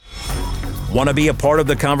Want to be a part of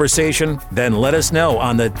the conversation? Then let us know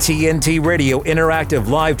on the TNT Radio Interactive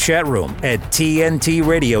Live chat room at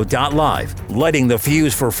tntradio.live. Lighting the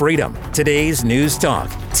fuse for freedom. Today's News Talk,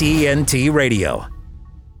 TNT Radio.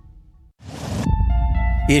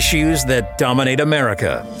 Issues that dominate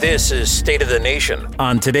America. This is State of the Nation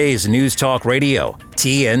on today's News Talk Radio,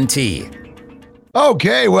 TNT.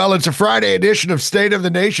 Okay, well, it's a Friday edition of State of the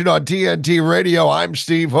Nation on TNT Radio. I'm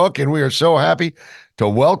Steve Hook, and we are so happy to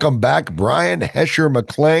welcome back Brian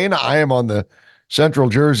Hesher-McLean. I am on the Central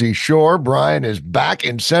Jersey Shore. Brian is back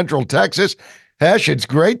in Central Texas. Hesh, it's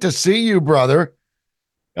great to see you, brother.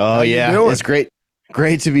 Oh, yeah, it's great.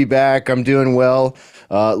 Great to be back. I'm doing well.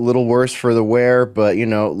 A little worse for the wear, but, you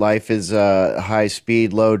know, life is high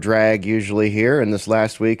speed, low drag usually here. And this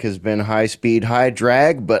last week has been high speed, high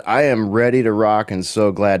drag. But I am ready to rock and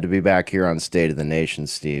so glad to be back here on State of the Nation,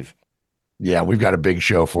 Steve. Yeah, we've got a big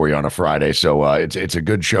show for you on a Friday, so it's a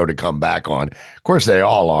good show to come back on. Of course, they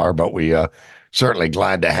all are, but we certainly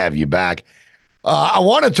glad to have you back. I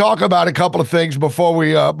want to talk about a couple of things before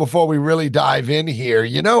we really dive in here.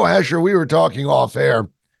 You know, Hesher, we were talking off air.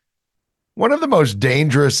 One of the most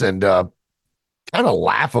dangerous and kind of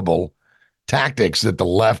laughable tactics that the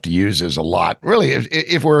left uses a lot. Really,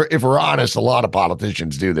 if we're honest, a lot of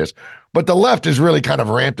politicians do this, but the left has really kind of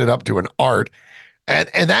ramped it up to an art,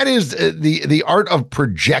 and that is the art of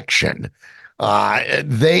projection.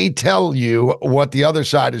 They tell you what the other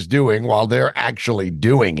side is doing while they're actually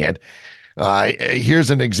doing it. Here's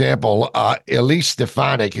an example. Elise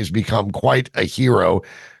Stefanik has become quite a hero.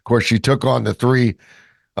 Of course, she took on the three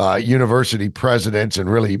university presidents and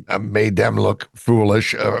really made them look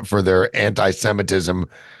foolish for their anti-Semitism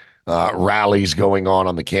rallies going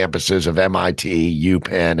on the campuses of MIT,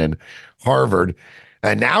 UPenn, and Harvard.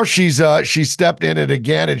 And now she's stepped in it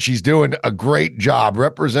again, and she's doing a great job.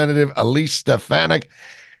 Representative Elise Stefanik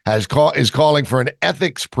is calling for an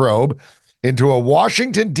ethics probe into a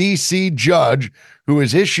Washington, D.C. judge who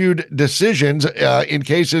has issued decisions in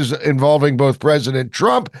cases involving both President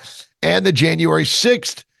Trump and the January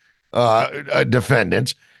 6th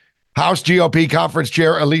defendants. House GOP conference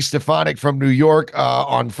chair Elise Stefanik from New York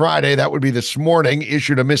on Friday, that would be this morning,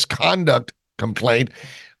 issued a misconduct complaint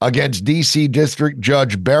against D.C. District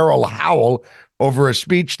Judge Beryl Howell over a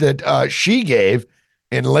speech that she gave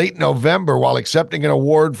in late November while accepting an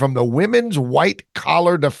award from the Women's White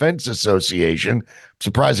Collar Defense Association. I'm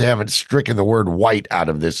surprised they haven't stricken the word white out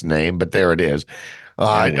of this name, but there it is.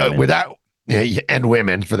 And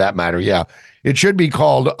women, for that matter, yeah. It should be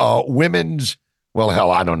called Women's, well, hell,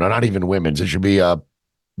 I don't know, not even women's. It should be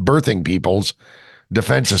Birthing People's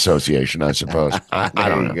Defense Association, I suppose. I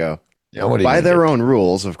don't know. Go. Yeah, what by their own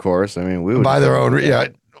rules, of course. I mean, we would. By their own, yeah,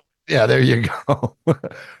 there you go.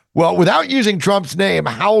 Well, without using Trump's name,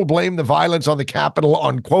 Howell blamed the violence on the Capitol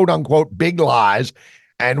on quote-unquote big lies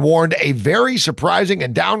and warned a very surprising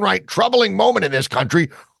and downright troubling moment in this country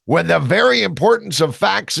when the very importance of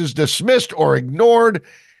facts is dismissed or ignored.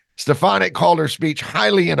 Stefanik called her speech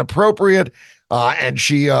highly inappropriate, and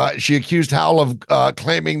she accused Howell of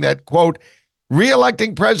claiming that, quote,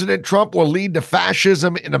 re-electing President Trump will lead to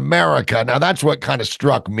fascism in America. Now, that's what kind of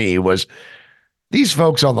struck me was these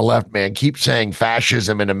folks on the left, man, keep saying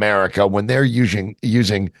fascism in America when they're using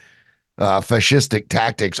fascistic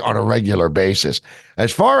tactics on a regular basis.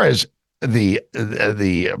 As far as the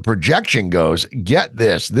projection goes, get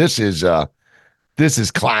this. This is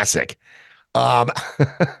classic.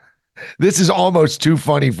 This is almost too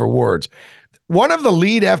funny for words. One of the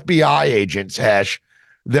lead FBI agents, Hesh,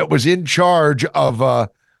 that was in charge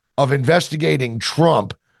of investigating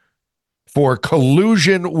Trump for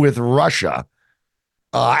collusion with Russia,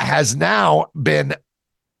 has now been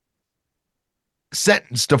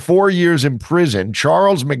sentenced to 4 years in prison.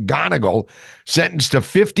 Charles McGonigal sentenced to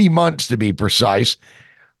 50 months to be precise.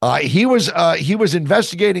 He was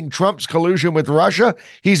investigating Trump's collusion with Russia.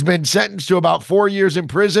 He's been sentenced to about 4 years in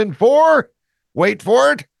prison for, wait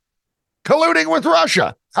for it, colluding with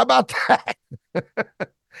Russia. How about that?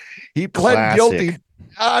 He pled guilty.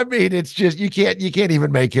 I mean, it's just you can't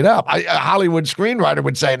even make it up. A Hollywood screenwriter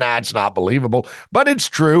would say, "Nah, it's not believable," but it's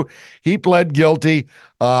true. He pled guilty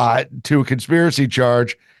to a conspiracy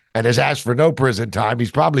charge and has asked for no prison time.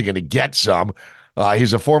 He's probably going to get some.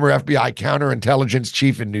 He's a former FBI counterintelligence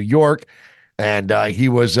chief in New York, and he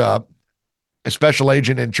was a special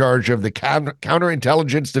agent in charge of the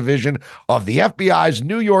counterintelligence division of the FBI's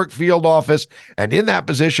New York field office. And in that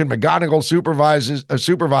position, McGonigal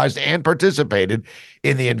supervised and participated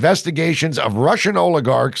in the investigations of Russian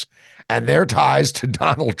oligarchs and their ties to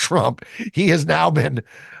Donald Trump. He has now been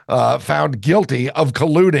found guilty of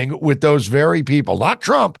colluding with those very people, not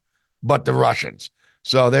Trump, but the Russians.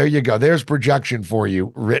 So there you go. There's projection for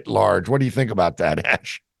you writ large. What do you think about that,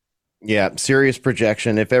 Ash? Yeah, serious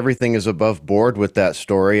projection. If everything is above board with that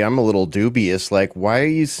story, I'm a little dubious. Like, why are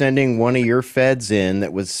you sending one of your feds in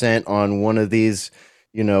that was sent on one of these,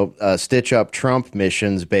 stitch up Trump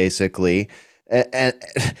missions, basically? And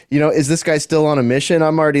is this guy still on a mission?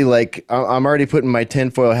 I'm already putting my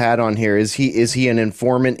tinfoil hat on here. Is he an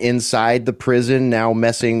informant inside the prison now,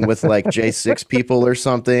 messing with like J6 people or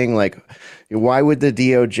something? Like, why would the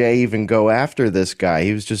DOJ even go after this guy?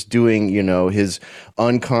 He was just doing, his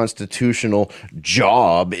unconstitutional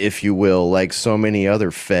job, if you will, like so many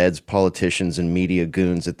other feds, politicians, and media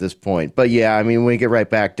goons at this point. But yeah, I mean, when we get right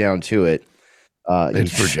back down to it,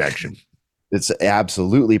 it's projection. It's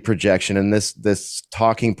absolutely projection, and this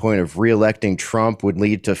talking point of reelecting Trump would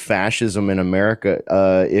lead to fascism in America.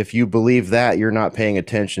 If you believe that, you're not paying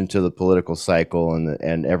attention to the political cycle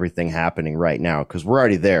and everything happening right now, because we're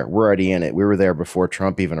already there. We're already in it. We were there before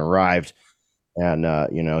Trump even arrived, and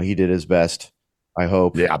he did his best, I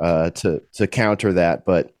hope, to counter that.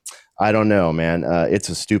 But I don't know, man. It's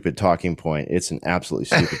a stupid talking point. It's an absolutely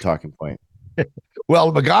stupid talking point.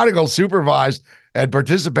 Well, McGonigal supervised and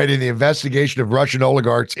participated in the investigation of Russian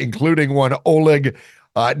oligarchs, including one Oleg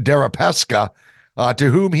Deripaska,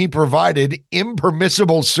 to whom he provided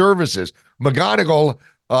impermissible services. McGonigal,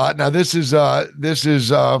 now this is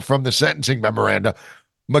from the sentencing memoranda.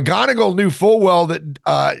 McGonigal knew full well that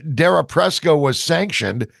Deripaska was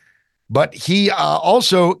sanctioned, but he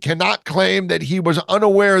also cannot claim that he was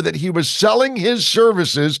unaware that he was selling his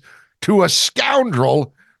services to a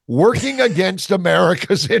scoundrel working against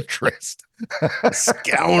America's interest.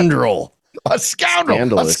 Scoundrel. A scoundrel.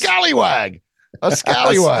 Scandalous. A scallywag. A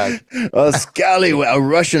scallywag. A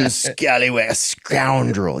Russian scallywag. A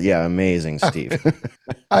scoundrel. Yeah, amazing, Steve.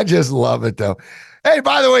 I just love it, though. Hey,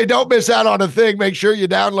 by the way, don't miss out on a thing. Make sure you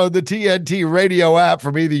download the TNT Radio app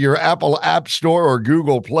from either your Apple App Store or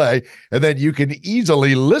Google Play, and then you can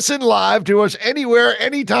easily listen live to us anywhere,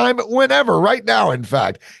 anytime, whenever, right now, in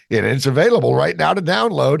fact. And it's available right now to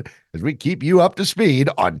download as we keep you up to speed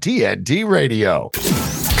on TNT Radio.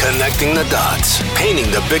 Connecting the dots, painting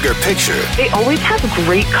the bigger picture. They always have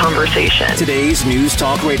great conversation. Today's News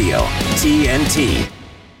Talk Radio, TNT.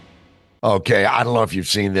 Okay, I don't know if you've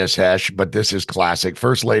seen this, Hesh, but this is classic.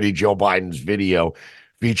 First Lady Joe Biden's video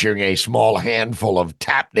featuring a small handful of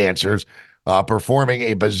tap dancers performing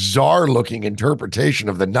a bizarre-looking interpretation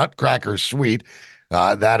of the Nutcracker Suite.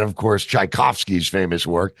 That, of course, Tchaikovsky's famous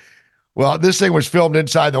work. Well, this thing was filmed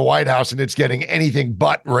inside the White House, and it's getting anything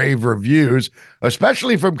but rave reviews,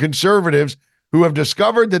 especially from conservatives who have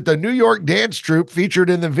discovered that the New York dance troupe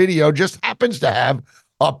featured in the video just happens to have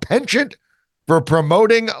a penchant for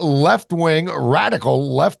promoting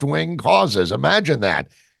radical left-wing causes. Imagine that.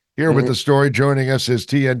 Here with the story, joining us is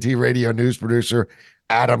TNT Radio news producer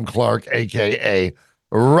Adam Clark, a.k.a.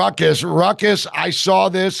 Ruckus. Ruckus, I saw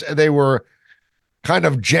this. They were kind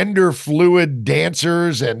of gender-fluid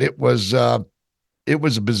dancers, and it was a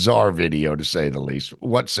bizarre video, to say the least.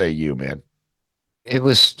 What say you, man? It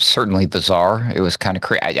was certainly bizarre. It was kind of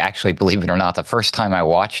crazy. I actually, believe it or not, the first time I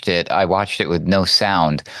watched it with no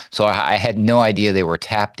sound. So I had no idea they were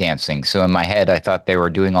tap dancing. So in my head, I thought they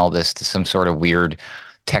were doing all this to some sort of weird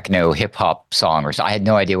techno hip hop song or so. I had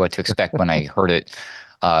no idea what to expect when I heard it.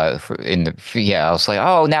 I was like,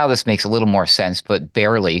 oh, now this makes a little more sense, but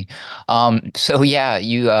barely.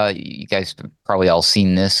 You guys probably all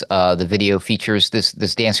seen this. The video features this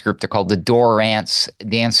dance group. They're called the Dorrance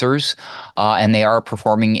Dancers, and they are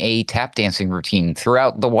performing a tap dancing routine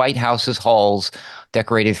throughout the White House's halls,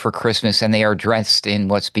 decorated for Christmas, and they are dressed in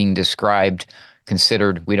what's being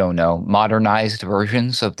considered, we don't know, modernized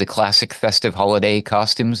versions of the classic festive holiday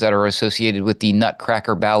costumes that are associated with the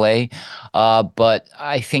Nutcracker Ballet. But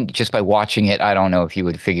I think just by watching it, I don't know if you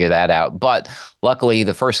would figure that out. But luckily,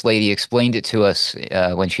 the First Lady explained it to us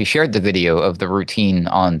when she shared the video of the routine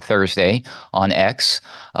on Thursday on X,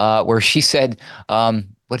 where she said,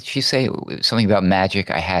 what did she say? Something about magic.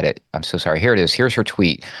 I had it. I'm so sorry. Here it is. Here's her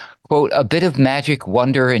tweet. Quote, a bit of magic,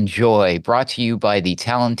 wonder, and joy brought to you by the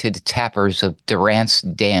talented tappers of Durant's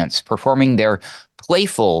Dance, performing their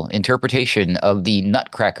playful interpretation of the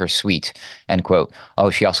Nutcracker Suite, end quote. Oh,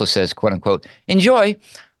 she also says, quote unquote, enjoy.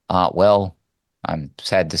 Well, I'm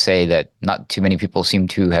sad to say that not too many people seem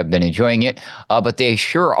to have been enjoying it, but they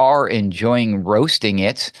sure are enjoying roasting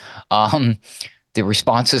it. The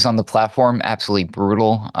responses on the platform, absolutely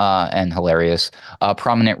brutal and hilarious.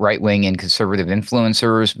 Prominent right-wing and conservative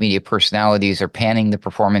influencers, media personalities are panning the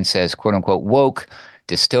performance as quote-unquote woke,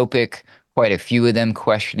 dystopic, quite a few of them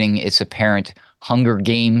questioning its apparent Hunger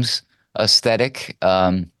Games aesthetic.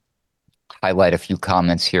 highlight a few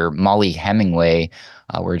comments here. Molly Hemingway,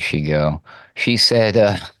 where'd she go? She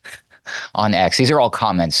said on X. These are all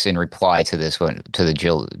comments in reply to this one, to the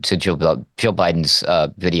Jill Biden's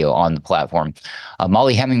video on the platform.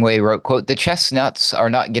 Molly Hemingway wrote, "Quote: The chestnuts are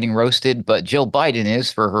not getting roasted, but Jill Biden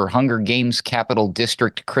is for her Hunger Games Capital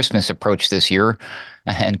District Christmas approach this year."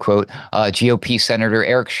 End quote. GOP Senator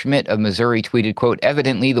Eric Schmidt of Missouri tweeted, quote,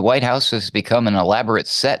 "Evidently, the White House has become an elaborate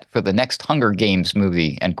set for the next Hunger Games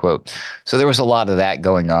movie," end quote. So there was a lot of that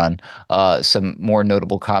going on. Some more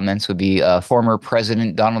notable comments would be former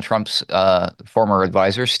President Donald Trump's former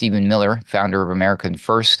advisor, Stephen Miller, founder of American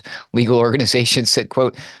First legal organization, said,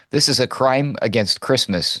 quote, "This is a crime against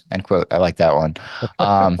Christmas," end quote. I like that one.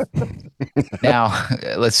 Now,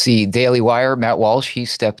 let's see. Daily Wire, Matt Walsh, he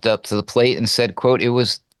stepped up to the plate and said, quote, "It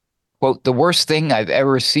was, quote, the worst thing I've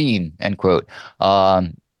ever seen," end quote.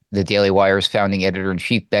 The Daily Wire's founding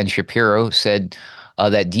editor-in-chief, Ben Shapiro, said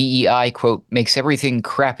that DEI, quote, "makes everything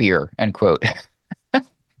crappier," end quote.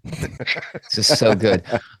 This is so good.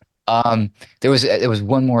 There was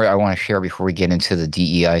one more I want to share before we get into the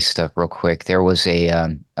DEI stuff real quick. There was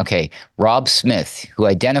Rob Smith, who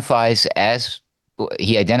identifies as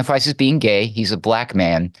being gay. He's a black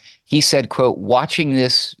man. He said, quote, "Watching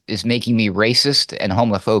this is making me racist and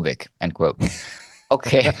homophobic," end quote.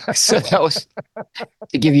 Okay, so that was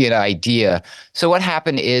to give you an idea. So what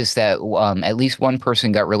happened is that at least one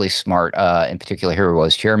person got really smart. In particular, here it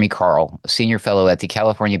was Jeremy Carl, a senior fellow at the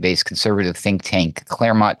California-based conservative think tank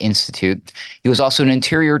Claremont Institute. He was also an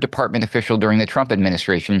Interior Department official during the Trump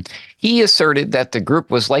administration. He asserted that the group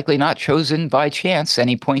was likely not chosen by chance, and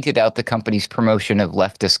he pointed out the company's promotion of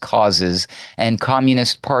leftist causes and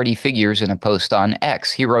Communist Party figures in a post on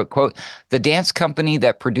X. He wrote, quote, "The dance company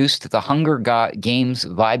that produced the Hunger Games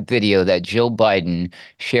vibe video that Jill Biden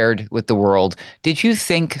shared with the world. Did you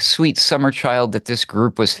think, sweet summer child, that this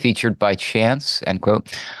group was featured by chance?" End quote.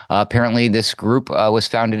 Apparently, this group was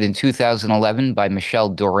founded in 2011 by Michelle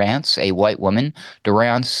Durrance, a white woman.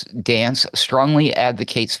 Durrance Dance strongly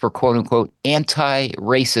advocates for quote unquote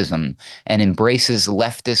anti-racism and embraces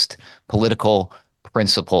leftist political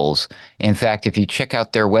principles. In fact, if you check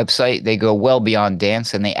out their website, they go well beyond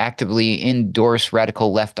dance and they actively endorse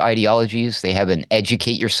radical left ideologies. They have an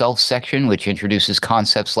educate yourself section, which introduces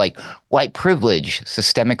concepts like white privilege,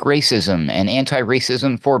 systemic racism, and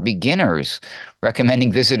anti-racism for beginners,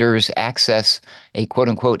 recommending visitors access a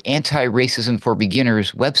quote-unquote anti-racism for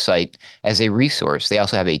beginners website as a resource. They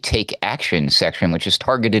also have a take action section, which is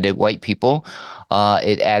targeted at white people.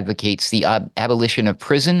 It advocates the abolition of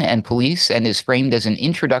prison and police and is framed as an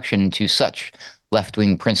introduction to such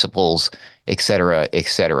left-wing principles, et cetera, et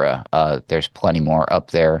cetera. There's plenty more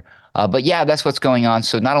up there. But yeah, that's what's going on.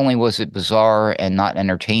 So not only was it bizarre and not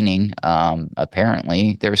entertaining,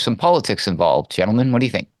 apparently there's some politics involved. Gentlemen, what do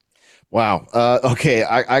you think? Wow. Okay,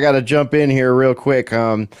 I got to jump in here real quick.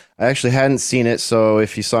 I actually hadn't seen it, so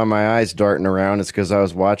if you saw my eyes darting around, it's because I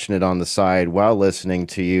was watching it on the side while listening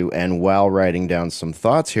to you and while writing down some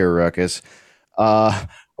thoughts here, Ruckus.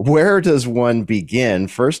 Where does one begin?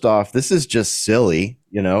 First off, this is just silly.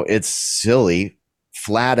 You know, it's silly,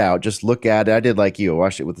 flat out. Just look at it. I did like you. I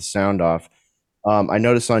watched it with the sound off. I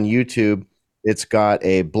noticed on YouTube, it's got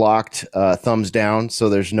a blocked thumbs down, so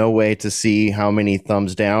there's no way to see how many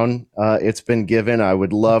thumbs down it's been given. I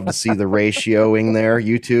would love to see the ratioing there.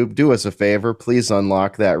 YouTube, do us a favor. Please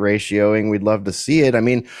unlock that ratioing. We'd love to see it. I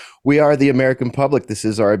mean, we are the American public. This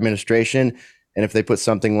is our administration. And if they put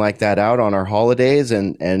something like that out on our holidays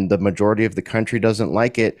and the majority of the country doesn't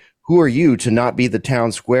like it, who are you to not be the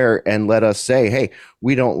town square and let us say, hey,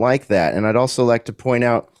 we don't like that? And I'd also like to point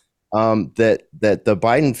out that the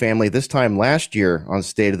Biden family this time last year on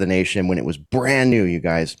State of the Nation, when it was brand new, you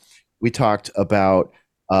guys, we talked about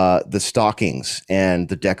the stockings and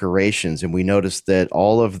the decorations, and we noticed that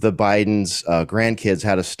all of the Biden's grandkids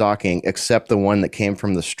had a stocking except the one that came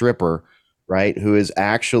from the stripper, right? Who is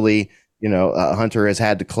actually, Hunter has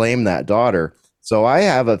had to claim that daughter. So I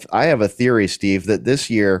have a theory, Steve, that this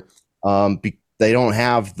year they don't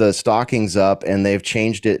have the stockings up, and they've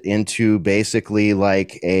changed it into basically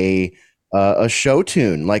like a show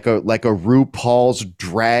tune, like a RuPaul's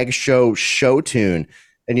drag show tune.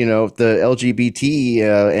 And the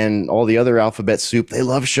LGBT and all the other alphabet soup, they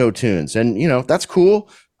love show tunes, and that's cool.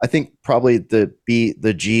 I think probably the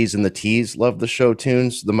G's and the T's love the show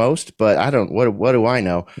tunes the most, but I don't. What do I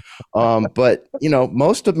know? But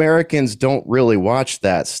most Americans don't really watch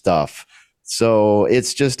that stuff. So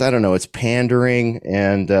it's just, I don't know, it's pandering,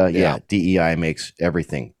 and DEI makes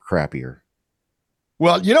everything crappier.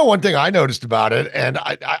 Well, one thing I noticed about it, and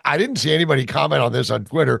I didn't see anybody comment on this on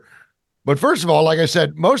Twitter, But first of all, like I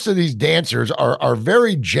said, most of these dancers are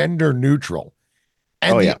very gender neutral.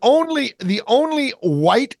 And the only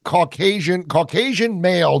white Caucasian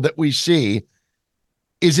male that we see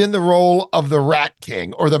is in the role of the Rat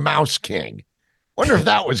King or the Mouse King. Wonder if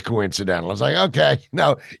that was coincidental. I was like, okay,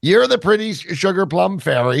 now you're the pretty sugar plum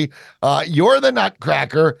fairy. You're the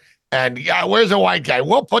Nutcracker. And where's the white guy?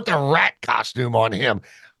 We'll put the rat costume on him.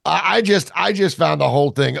 I just found the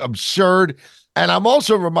whole thing absurd. And I'm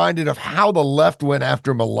also reminded of how the left went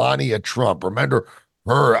after Melania Trump. Remember,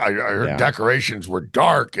 her decorations were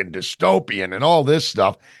dark and dystopian and all this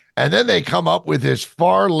stuff. And then they come up with this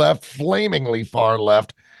far left, flamingly far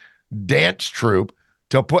left dance troupe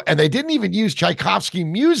to put, and they didn't even use Tchaikovsky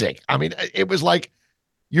music. I mean, it was like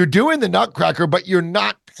you're doing the Nutcracker, but you're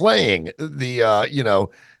not playing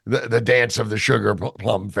the dance of the sugar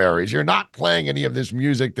plum fairies. You're not playing any of this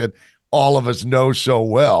music that all of us know so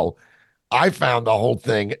well. I found the whole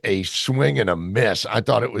thing a swing and a miss. I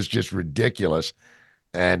thought it was just ridiculous.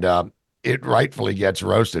 And it rightfully gets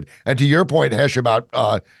roasted. And to your point, Hesh, about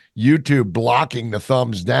YouTube blocking the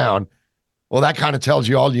thumbs down, well, that kind of tells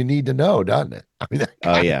you all you need to know, doesn't it? I mean,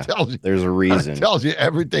 tells you, there's a reason. It tells you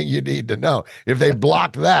everything you need to know. If they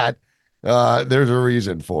block that, there's a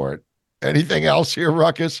reason for it. Anything else here,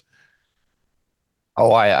 Ruckus?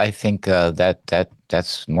 Oh, I think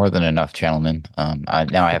that's more than enough, gentlemen.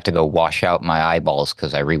 Now I have to go wash out my eyeballs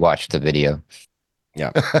because I rewatched the video.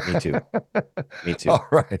 Yeah, me too. Me too. All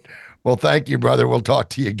right. Well, thank you, brother. We'll talk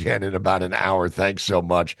to you again in about an hour. Thanks so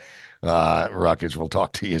much, Ruckus. We'll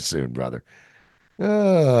talk to you soon, brother.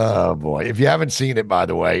 Oh, boy. If you haven't seen it, by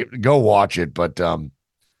the way, go watch it, but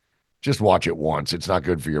just watch it once. It's not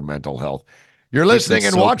good for your mental health. You're listening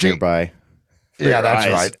and watching. Yeah, that's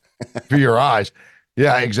right. For your eyes.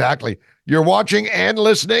 Yeah, exactly. You're watching and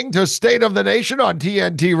listening to State of the Nation on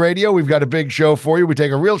TNT Radio. We've got a big show for you. We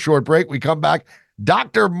take a real short break. We come back.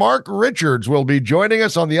 Dr. Mark Richards will be joining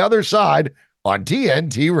us on the other side on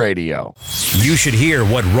TNT Radio. You should hear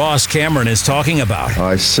what Ross Cameron is talking about.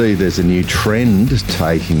 I see there's a new trend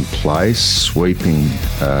taking place, sweeping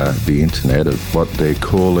the internet, of what they're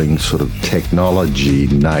calling sort of technology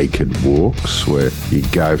naked walks, where you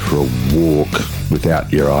go for a walk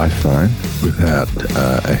without your iPhone, without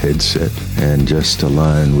a headset, and just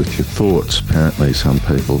alone with your thoughts. Apparently some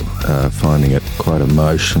people are finding it quite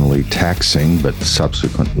emotionally taxing, but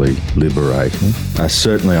subsequently liberating.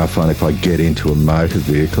 Certainly I find if I get into a motor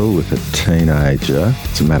vehicle with a teenager,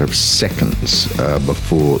 it's a matter of seconds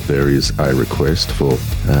before there is a request for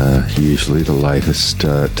usually the latest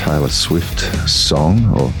Taylor Swift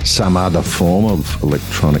song or some other form of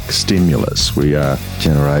electronic stimulus. We are a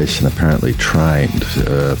generation apparently trained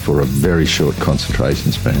for a very short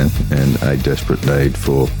concentration span and a desperate need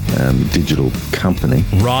for digital company.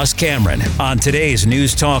 Ross Cameron on today's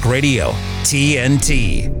News Talk Radio,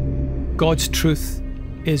 TNT. God's truth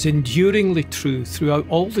is enduringly true throughout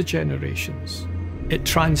all the generations. It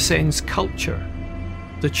transcends culture.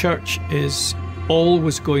 The church is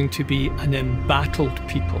always going to be an embattled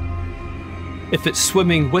people. If it's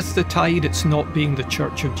swimming with the tide, it's not being the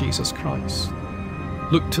Church of Jesus Christ.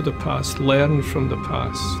 Look to the past, learn from the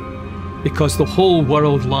past, because the whole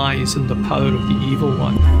world lies in the power of the evil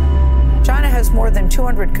one. China has more than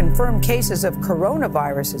 200 confirmed cases of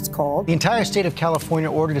coronavirus, it's called. The entire state of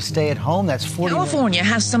California ordered to stay at home. That's 40. California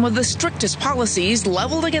has some of the strictest policies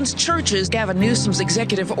leveled against churches. Gavin Newsom's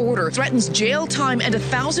executive order threatens jail time and a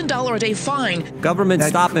 $1,000 a day fine. Government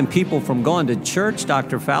stopping people from going to church,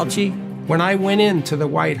 Dr. Fauci. When I went into the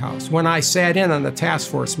White House, when I sat in on the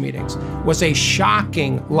task force meetings, was a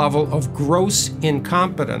shocking level of gross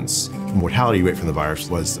incompetence. The mortality rate from the virus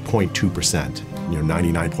was 0.2%,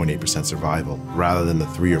 99.8% survival, rather than the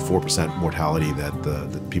 3 or 4% mortality that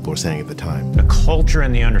the people were saying at the time. The culture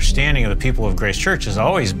and the understanding of the people of Grace Church has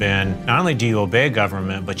always been, not only do you obey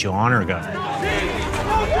government, but you honor government.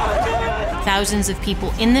 Thousands of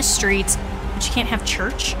people in the streets, but you can't have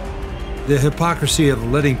church? The hypocrisy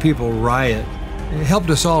of letting people riot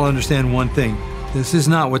helped us all understand one thing. This is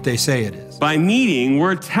not what they say it is. By meeting,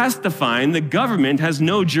 we're testifying the government has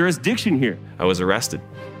no jurisdiction here. I was arrested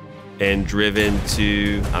and driven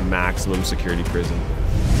to a maximum security prison.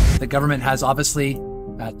 The government has obviously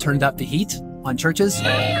turned up the heat on churches.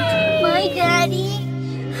 My daddy.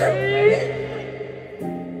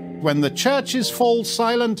 When the churches fall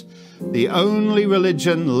silent, the only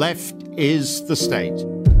religion left is the state.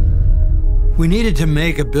 We needed to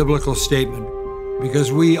make a biblical statement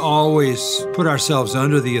because we always put ourselves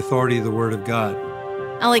under the authority of the Word of God.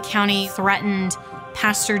 LA County threatened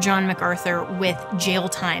Pastor John MacArthur with jail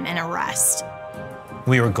time and arrest.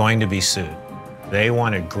 We were going to be sued. They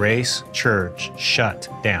wanted Grace Church shut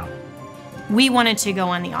down. We wanted to go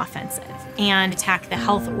on the offensive and attack the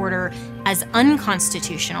health order as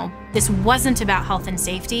unconstitutional. This wasn't about health and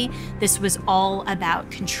safety. This was all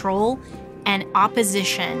about control and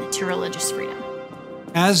opposition to religious freedom.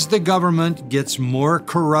 As the government gets more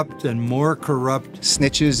corrupt and more corrupt,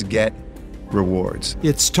 snitches get rewards.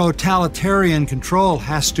 Its totalitarian control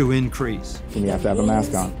has to increase. You have to have a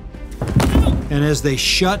mask on. And as they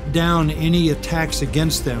shut down any attacks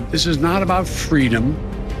against them, this is not about freedom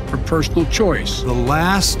or personal choice. The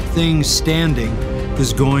last thing standing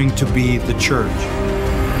is going to be the church.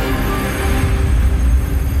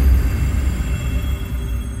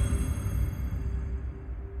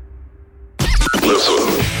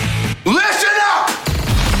 Listen up!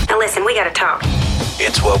 Now listen, we gotta talk.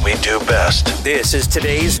 It's what we do best. This is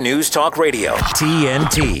today's News Talk Radio,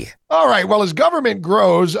 TNT. All right, well, as government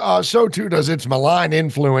grows, so too does its malign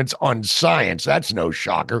influence on science. That's no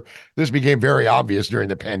shocker. This became very obvious during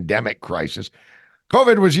the pandemic crisis.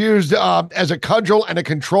 COVID was used as a cudgel and a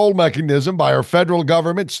control mechanism by our federal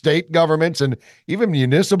government, state governments, and even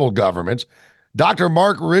municipal governments. Dr.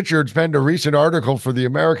 Mark Richards penned a recent article for the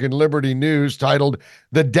American Liberty News titled,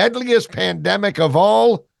 "The Deadliest Pandemic of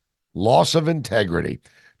All, Loss of Integrity."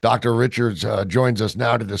 Dr. Richards joins us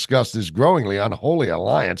now to discuss this growingly unholy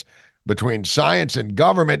alliance between science and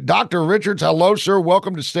government. Dr. Richards, hello, sir.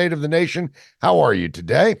 Welcome to State of the Nation. How are you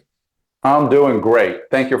today? I'm doing great.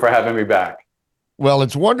 Thank you for having me back. Well,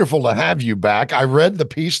 it's wonderful to have you back. I read the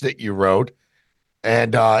piece that you wrote,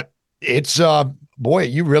 and it's boy,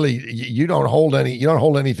 you don't hold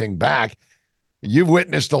anything back. You've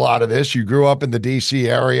witnessed a lot of this. You grew up in the DC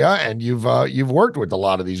area, and you've worked with a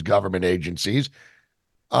lot of these government agencies.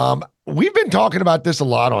 We've been talking about this a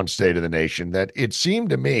lot on State of the Nation, that it seemed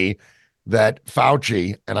to me that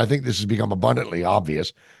Fauci, and I think this has become abundantly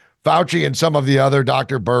obvious, Fauci and some of the other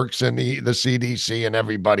Dr. Birx and the CDC and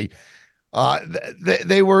everybody,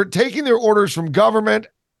 they were taking their orders from government,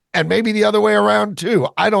 and maybe the other way around too.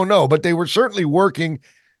 I don't know, but they were certainly working,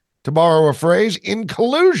 to borrow a phrase, in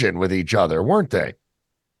collusion with each other, weren't they?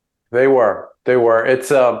 They were.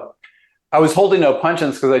 It's I was holding no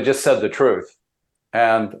punches because I just said the truth.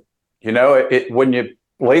 And, you know, when you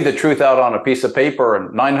lay the truth out on a piece of paper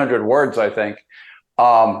in 900 words, I think,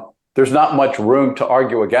 there's not much room to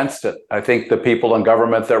argue against it. I think the people in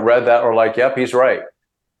government that read that were like, yep, he's right.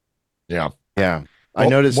 Yeah. Yeah. Well, I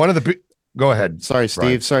noticed one of the go ahead. Sorry, Steve.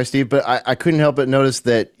 Right. Sorry, Steve. But I couldn't help but notice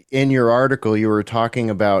that in your article, you were talking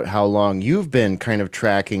about how long you've been kind of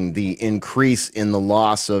tracking the increase in the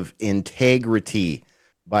loss of integrity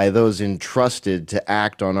by those entrusted to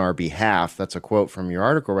act on our behalf. That's a quote from your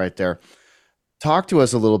article right there. Talk to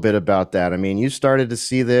us a little bit about that. I mean, you started to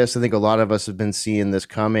see this. I think a lot of us have been seeing this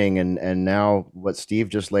coming, and now what Steve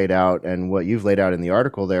just laid out and what you've laid out in the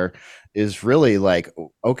article there is really like,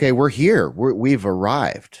 okay, we're here. We've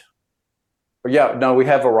arrived. Yeah, no, we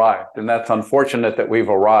have arrived, and that's unfortunate that we've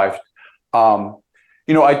arrived. You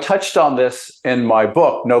know, I touched on this in my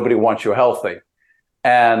book, Nobody Wants You Healthy,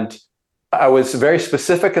 and I was very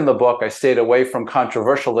specific in the book. I stayed away from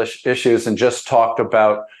controversial issues and just talked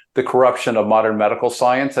about the corruption of modern medical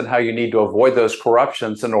science and how you need to avoid those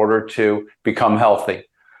corruptions in order to become healthy.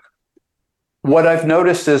 What I've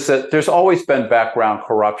noticed is that there's always been background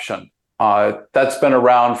corruption. That's been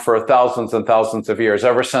around for thousands and thousands of years.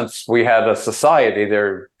 Ever since we had a society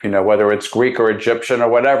there, you know, whether it's Greek or Egyptian or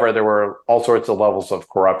whatever, there were all sorts of levels of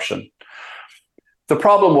corruption. The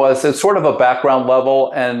problem was it's sort of a background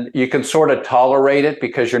level, and you can sort of tolerate it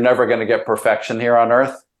because you're never going to get perfection here on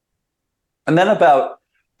Earth. And then about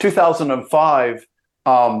 2005,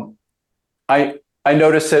 I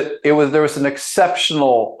noticed that there was an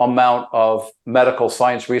exceptional amount of medical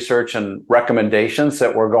science research and recommendations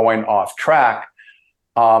that were going off track.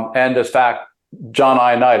 And in fact, John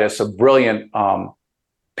Ioannidis, a brilliant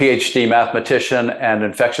PhD mathematician and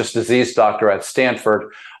infectious disease doctor at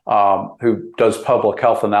Stanford, who does public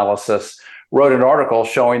health analysis, wrote an article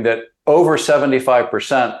showing that over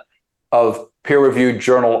 75% of peer-reviewed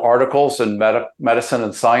journal articles in medicine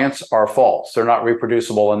and science are false. They're not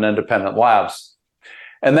reproducible in independent labs.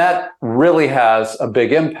 And that really has a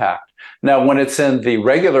big impact. Now, when it's in the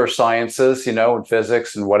regular sciences, you know, in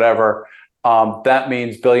physics and whatever, that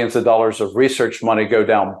means billions of dollars of research money go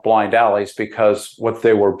down blind alleys because what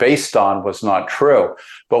they were based on was not true.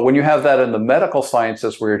 But when you have that in the medical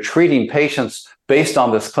sciences where you're treating patients based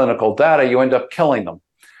on this clinical data, you end up killing them.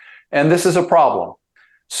 And this is a problem.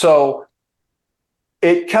 So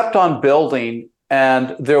it kept on building,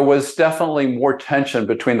 and there was definitely more tension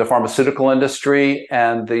between the pharmaceutical industry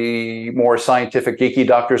and the more scientific, geeky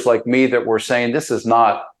doctors like me that were saying this is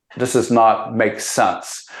not make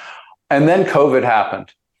sense. And then COVID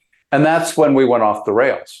happened. And that's when we went off the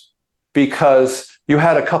rails, because you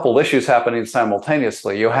had a couple issues happening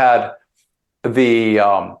simultaneously. You had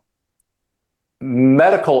the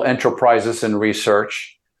medical enterprises in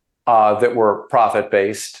research that were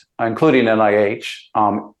profit-based, including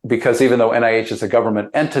NIH, because even though NIH is a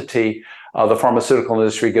government entity, the pharmaceutical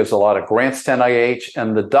industry gives a lot of grants to NIH,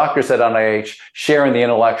 and the doctors at NIH share in the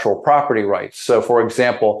intellectual property rights. So, for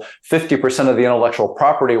example, 50% of the intellectual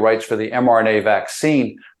property rights for the mRNA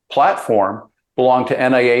vaccine platform belong to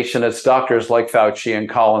NIH and its doctors like Fauci and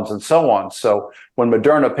Collins and so on. So when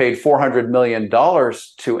Moderna paid $400 million to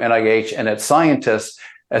NIH and its scientists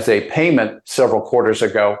as a payment several quarters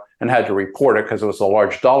ago and had to report it because it was a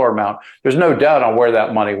large dollar amount, there's no doubt on where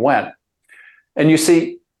that money went. And you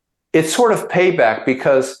see, it's sort of payback,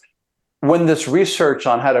 because when this research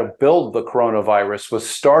on how to build the coronavirus was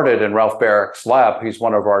started in Ralph Barrick's lab, he's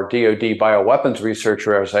one of our DoD bioweapons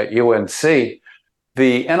researchers at UNC,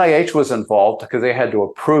 the NIH was involved because they had to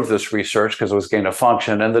approve this research because it was gain of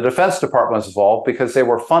function, and the Defense Department was involved because they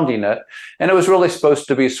were funding it, and it was really supposed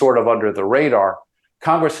to be sort of under the radar.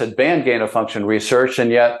 Congress had banned gain of function research, and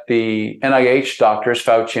yet the NIH doctors,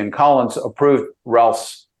 Fauci and Collins, approved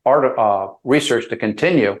Ralph's research to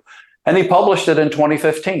continue. And he published it in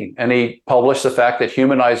 2015. And he published the fact that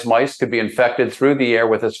humanized mice could be infected through the air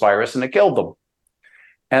with this virus, and it killed them.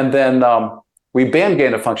 And then we banned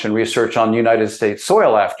gain of function research on United States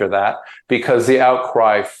soil after that, because the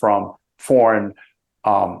outcry from foreign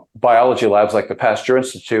biology labs like the Pasteur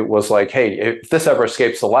Institute was like, hey, if this ever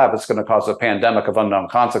escapes the lab, it's going to cause a pandemic of unknown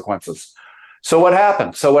consequences. So what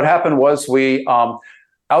happened? So what happened was we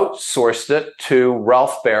outsourced it to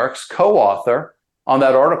Ralph Barrick's co-author on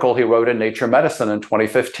that article he wrote in Nature Medicine in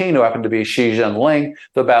 2015, who happened to be Xi Jinping,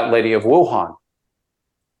 the Bat Lady of Wuhan.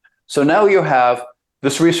 So now you have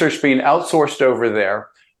this research being outsourced over there.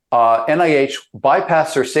 NIH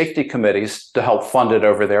bypassed their safety committees to help fund it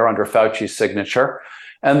over there under Fauci's signature.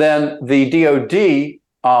 And then the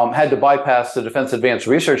DoD had to bypass the Defense Advanced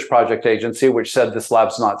Research Project Agency, which said this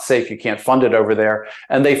lab's not safe, you can't fund it over there.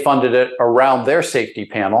 And they funded it around their safety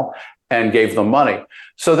panel and gave them money.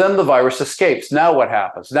 So then the virus escapes. Now what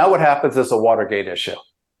happens? Now what happens is a Watergate issue,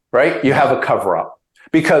 right? You have a cover-up,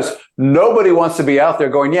 because nobody wants to be out there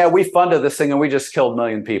going, yeah, we funded this thing and we just killed 1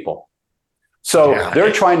 million people. So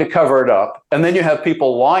they're trying to cover it up. And then you have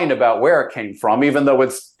people lying about where it came from, even though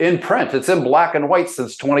it's in print. It's in black and white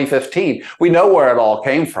since 2015. We know where it all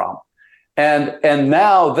came from. And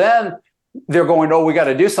now then they're going, oh, we got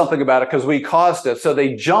to do something about it because we caused it. So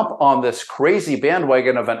they jump on this crazy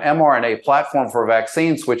bandwagon of an mRNA platform for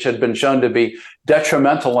vaccines, which had been shown to be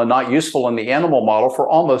detrimental and not useful in the animal model for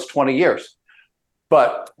almost 20 years.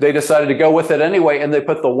 But they decided to go with it anyway, and they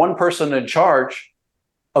put the one person in charge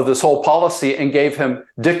of this whole policy and gave him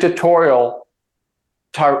dictatorial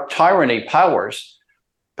tyranny powers,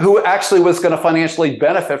 who actually was going to financially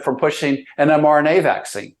benefit from pushing an mRNA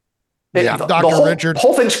vaccine. Dr. Richards. The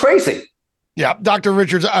whole thing's crazy. Yeah, Dr.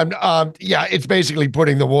 Richards, it's basically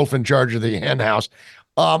putting the wolf in charge of the hen house.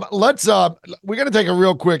 We're going to take a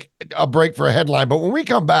real quick break for a headline, but when we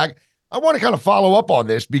come back, I want to kind of follow up on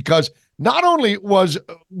this, because not only was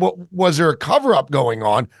there a cover-up going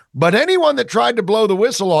on, but anyone that tried to blow the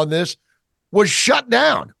whistle on this was shut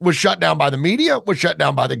down by the media, was shut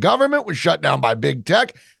down by the government, was shut down by big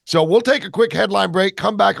tech. So we'll take a quick headline break,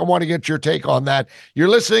 come back. I want to get your take on that. You're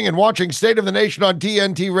listening and watching State of the Nation on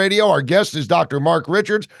TNT Radio. Our guest is Dr. Mark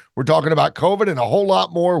Richards. We're talking about COVID and a whole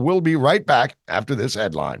lot more. We'll be right back after this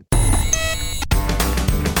headline.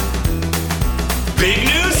 Big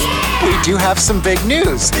news? We do have some big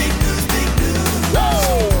news.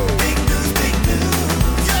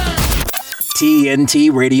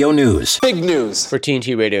 TNT Radio News. Big news. For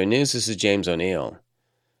TNT Radio News, this is James O'Neill.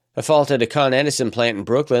 A fault at a Con Edison plant in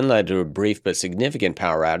Brooklyn led to a brief but significant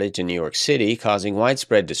power outage in New York City, causing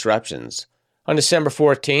widespread disruptions. On December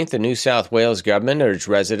 14th, the New South Wales government urged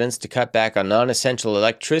residents to cut back on non-essential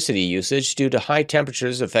electricity usage due to high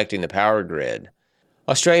temperatures affecting the power grid.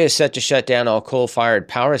 Australia is set to shut down all coal-fired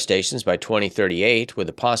power stations by 2038, with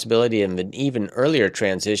the possibility of an even earlier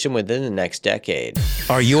transition within the next decade.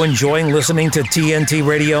 Are you enjoying listening to TNT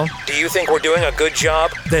Radio? Do you think we're doing a good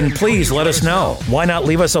job? Then please let us know. Why not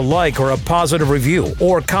leave us a like or a positive review,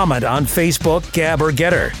 or comment on Facebook, Gab, or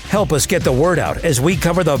Getter? Help us get the word out as we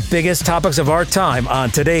cover the biggest topics of our time on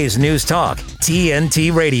today's News Talk,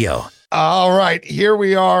 TNT Radio. All right, here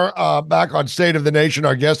we are back on State of the Nation.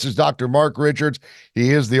 Our guest is Dr. Mark Richards.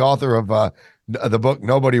 He is the author of the book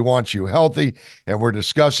Nobody Wants You Healthy, and we're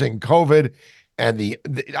discussing COVID. And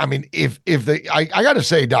I got to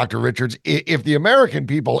say, Dr. Richards, if the American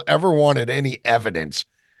people ever wanted any evidence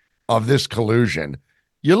of this collusion,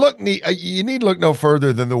 You need to look no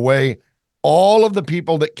further than the way all of the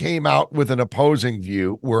people that came out with an opposing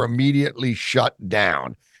view were immediately shut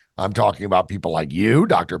down. I'm talking about people like you,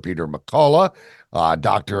 Dr. Peter McCullough,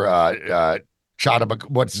 Dr. Chada,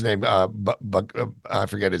 what's his name? I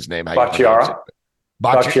forget his name. Bacchiara.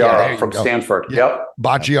 Bacchiara from Stanford. Yeah. Yep.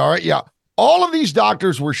 Bacchiara. Yeah. All of these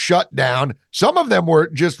doctors were shut down. Some of them were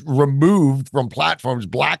just removed from platforms,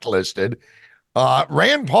 blacklisted.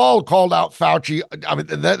 Rand Paul called out Fauci. I mean,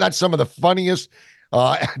 that's some of the funniest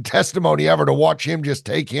testimony ever, to watch him just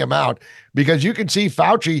take him out, because you can see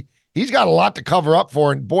Fauci, he's got a lot to cover up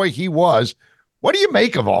for, and boy, he was. What do you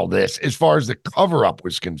make of all this as far as the cover up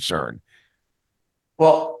was concerned?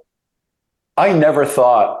 Well, I never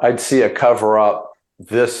thought I'd see a cover up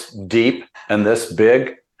this deep and this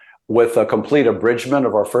big, with a complete abridgment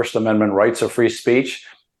of our First Amendment rights of free speech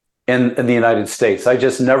in the United States. I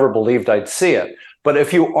just never believed I'd see it. But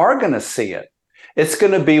if you are going to see it, it's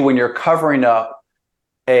going to be when you're covering up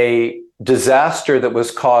a disaster that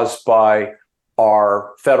was caused by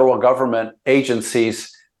our federal government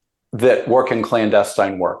agencies that work in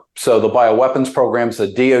clandestine work. So the bioweapons programs, the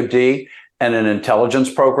DoD, and an intelligence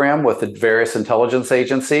program with the various intelligence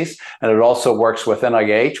agencies. And it also works with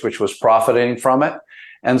NIH, which was profiting from it.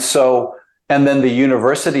 And then the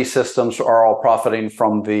university systems are all profiting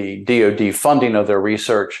from the DoD funding of their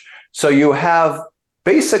research. So you have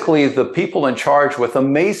basically the people in charge with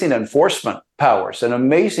amazing enforcement powers and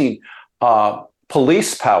amazing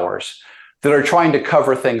police powers that are trying to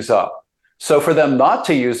cover things up. So for them not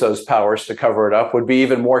to use those powers to cover it up would be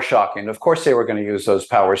even more shocking. Of course, they were going to use those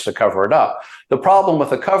powers to cover it up. The problem with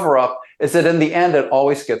the cover up is that in the end, it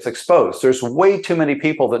always gets exposed. There's way too many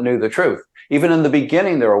people that knew the truth. Even in the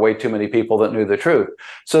beginning, there were way too many people that knew the truth.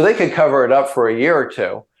 So they could cover it up for a year or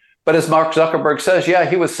two. But as Mark Zuckerberg says, yeah,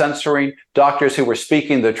 he was censoring doctors who were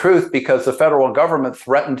speaking the truth because the federal government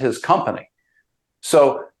threatened his company.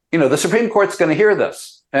 So, the Supreme Court's going to hear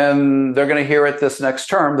this, and they're going to hear it this next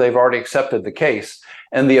term. They've already accepted the case.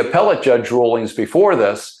 And the appellate judge rulings before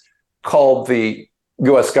this called the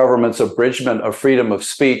U.S. government's abridgment of freedom of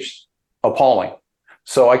speech appalling.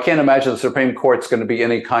 So I can't imagine the Supreme Court's going to be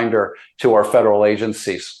any kinder to our federal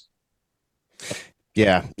agencies.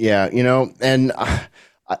 Yeah. And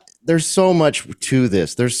there's so much to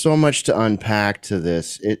this. There's so much to unpack to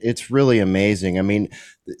this. It's really amazing. I mean,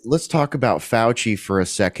 let's talk about Fauci for a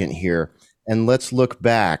second here, and let's look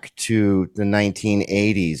back to the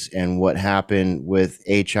 1980s and what happened with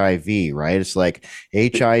HIV, right? It's like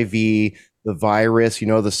HIV, the virus, the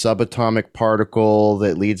subatomic particle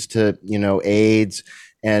that leads to, AIDS.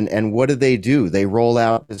 And what do? They roll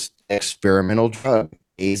out this experimental drug,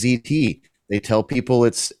 AZT. They tell people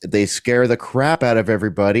they scare the crap out of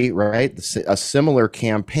everybody, right? A similar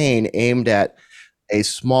campaign aimed at a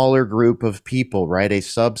smaller group of people, right? A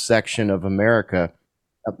subsection of America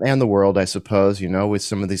and the world, I suppose, with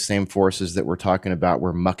some of these same forces that we're talking about.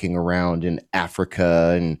 We're mucking around in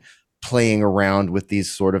Africa and playing around with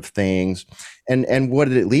these sort of things. And what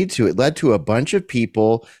did it lead to? It led to a bunch of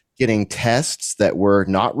people getting tests that were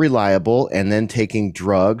not reliable, and then taking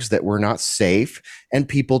drugs that were not safe, and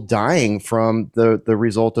people dying from the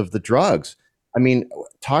result of the drugs. I mean,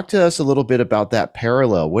 talk to us a little bit about that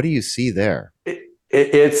parallel. What do you see there?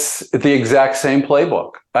 It's the exact same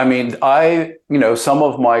playbook. I mean, some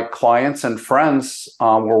of my clients and friends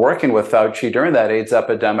were working with Fauci during that AIDS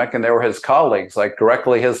epidemic, and they were his colleagues, like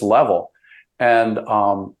directly his level. And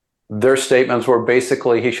their statements were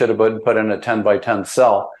basically he should have been put in a 10 by 10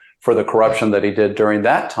 cell for the corruption that he did during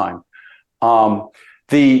that time.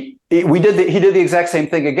 He did the exact same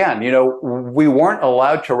thing again. We weren't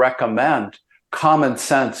allowed to recommend common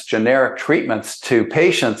sense generic treatments to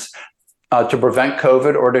patients to prevent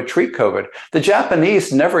COVID or to treat COVID. The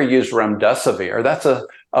Japanese never used remdesivir. That's a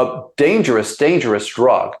dangerous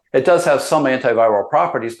drug. It does have some antiviral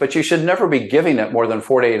properties, but you should never be giving it more than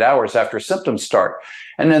 48 hours after symptoms start.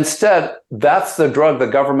 And instead, that's the drug the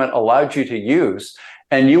government allowed you to use.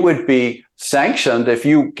 And you would be sanctioned if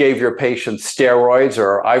you gave your patients steroids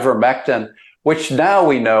or ivermectin, which now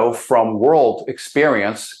we know from world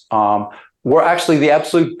experience were actually the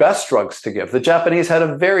absolute best drugs to give. The Japanese had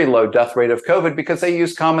a very low death rate of COVID because they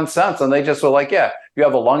used common sense, and they just were like, yeah, you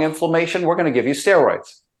have a lung inflammation, we're going to give you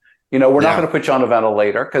steroids. We're not going to put you on a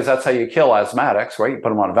ventilator because that's how you kill asthmatics, right? You put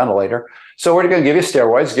them on a ventilator. So we're going to give you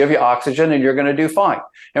steroids, give you oxygen, and you're going to do fine.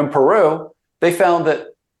 In Peru, they found that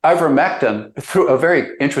ivermectin, through a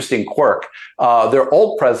very interesting quirk, their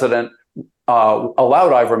old president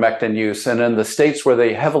allowed ivermectin use. And in the states where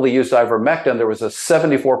they heavily used ivermectin, there was a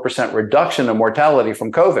 74% reduction in mortality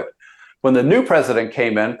from COVID. When the new president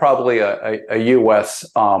came in, probably a U.S.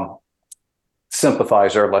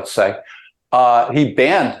 sympathizer, let's say. He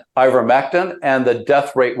banned ivermectin, and the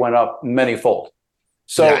death rate went up many-fold.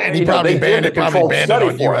 So, and he probably banned it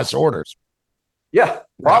on U.S. orders. Yeah,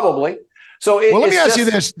 probably. So let me ask you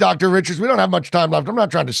this, Dr. Richards. We don't have much time left. I'm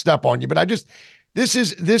not trying to step on you, but this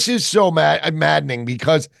is so maddening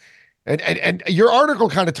because, and your article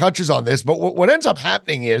kind of touches on this, but what ends up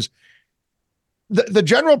happening is the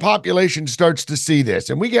general population starts to see this,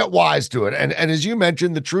 and we get wise to it. And as you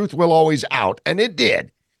mentioned, the truth will always out, and it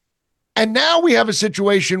did. And now we have a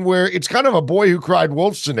situation where it's kind of a boy who cried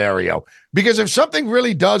wolf scenario, because if something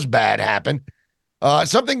really does bad happen, and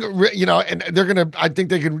I think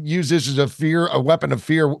they could use this as a weapon of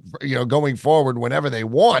fear, going forward whenever they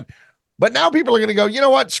want. But now people are going to go, you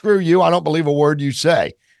know what? Screw you. I don't believe a word you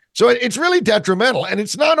say. So it's really detrimental. And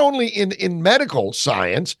it's not only in medical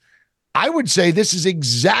science. I would say this is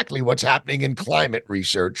exactly what's happening in climate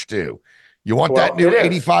research too. You want that new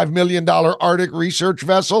 $85 million Arctic research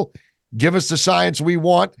vessel? Give us the science we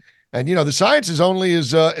want. And, the science is only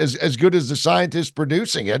as good as the scientists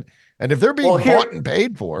producing it. And if they're being bought and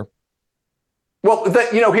paid for. Well,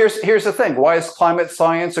 here's the thing. Why is climate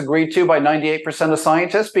science agreed to by 98% of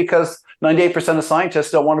scientists? Because 98% of scientists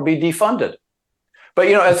don't want to be defunded. But,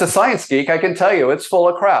 as a science geek, I can tell you it's full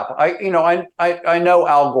of crap. I know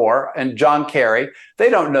Al Gore and John Kerry. They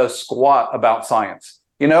don't know squat about science.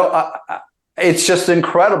 It's just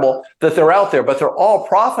incredible that they're out there, but they're all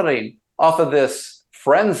profiting off of this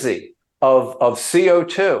frenzy of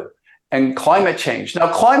CO2 and climate change.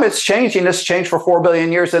 Now, climate's changing. It's changed for 4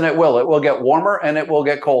 billion years, and it will. It will get warmer and it will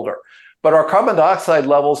get colder. But our carbon dioxide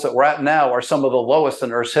levels that we're at now are some of the lowest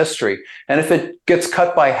in Earth's history. And if it gets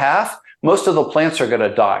cut by half, most of the plants are going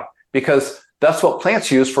to die, because that's what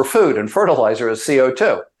plants use for food and fertilizer is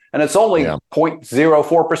CO2. And it's only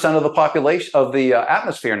 0.04% of the population of the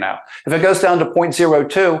atmosphere now. If it goes down to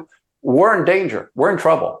 0.02, we're in danger. We're in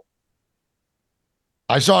trouble.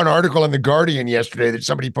 I saw an article in The Guardian yesterday that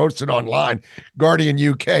somebody posted online, Guardian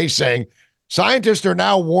UK, saying scientists are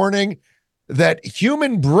now warning that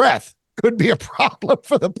human breath could be a problem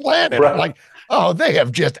for the planet. Right. I'm like, oh, they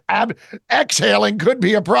have just exhaling could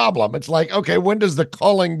be a problem. It's like, okay, when does the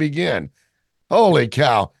culling begin? Holy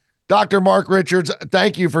cow. Dr. Mark Richards,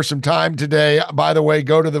 thank you for some time today. By the way,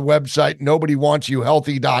 go to the website,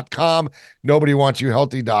 nobodywantsyouhealthy.com,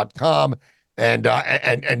 nobodywantsyouhealthy.com,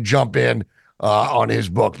 and jump in on his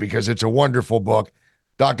book, because it's a wonderful book.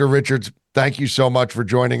 Dr. Richards, thank you so much for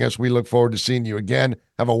joining us. We look forward to seeing you again.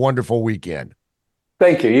 Have a wonderful weekend.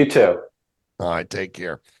 Thank you. You too. All right, take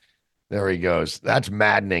care. There he goes. That's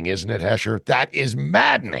maddening, isn't it, Hesher? That is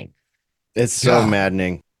maddening. It's so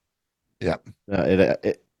maddening. Yep.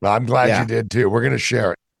 I'm glad you did too. We're going to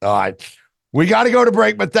share it. All right. We got to go to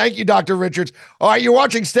break, but thank you, Dr. Richards. All right, you're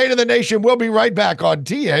watching State of the Nation. We'll be right back on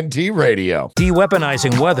TNT Radio.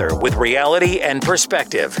 De-weaponizing weather with reality and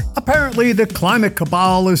perspective. Apparently, the climate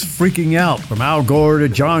cabal is freaking out, from Al Gore to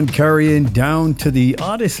John Kerry and down to the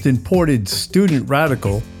oddest imported student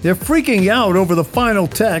radical. They're freaking out over the final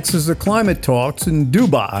text as the climate talks in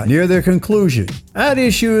Dubai near their conclusion. At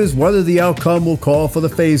issue is whether the outcome will call for the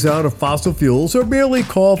phase-out of fossil fuels or merely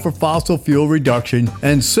call for fossil fuel reduction,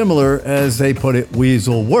 and similar, as they put it,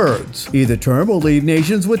 weasel words. Either term will leave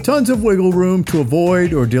nations with tons of wiggle room to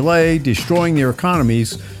avoid or delay destroying their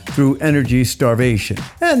economies through energy starvation.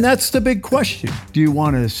 And that's the big question. Do you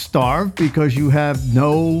want to starve because you have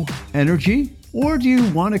no energy? Or do you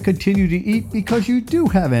want to continue to eat because you do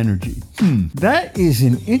have energy? That is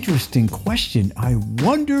an interesting question. I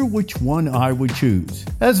wonder which one I would choose.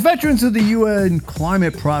 As veterans of the UN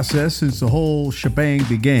climate process since the whole shebang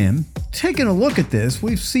began, taking a look at this,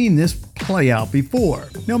 we've seen this play out before.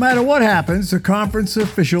 No matter what happens, the conference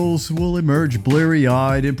officials will emerge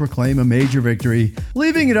bleary-eyed and proclaim a major victory,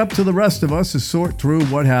 leaving it up to the rest of us to sort through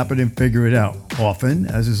what happened and figure it out. Often,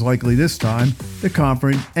 as is likely this time, the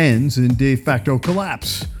conference ends in de facto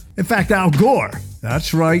collapse. In fact, Al Gore,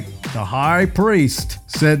 that's right, the high priest,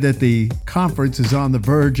 said that the conference is on the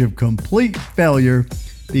verge of complete failure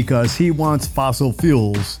because he wants fossil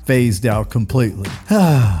fuels phased out completely.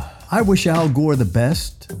 I wish Al Gore the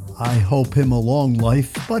best. I hope him a long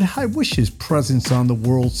life, but I wish his presence on the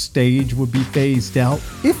world stage would be phased out.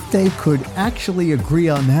 If they could actually agree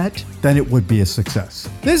on that, then it would be a success.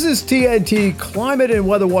 This is TNT climate and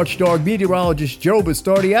weather watchdog meteorologist Joe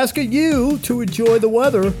Bastardi asking you to enjoy the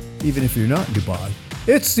weather, even if you're not in Dubai.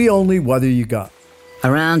 It's the only weather you got.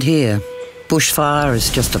 Around here, bushfire is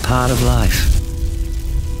just a part of life.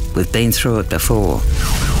 We've been through it before,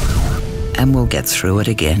 and we'll get through it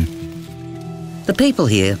again. The people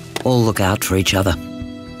here all look out for each other.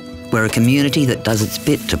 We're a community that does its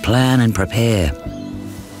bit to plan and prepare,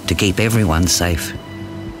 to keep everyone safe.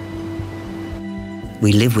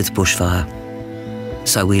 We live with bushfire,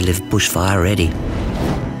 so we live bushfire ready.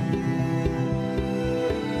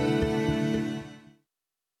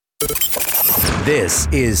 This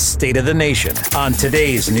is State of the Nation on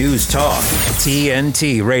today's News Talk,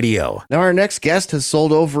 TNT Radio. Now, our next guest has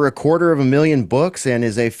sold over 250,000 books and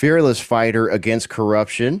is a fearless fighter against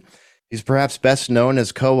corruption. He's perhaps best known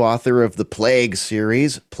as co-author of the Plague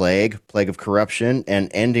series, Plague of Corruption,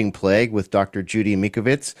 and Ending Plague with Dr. Judy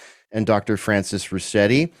Mikovits and Dr. Francis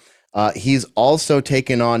Ruscetti. He's also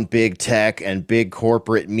taken on big tech and big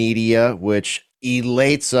corporate media, which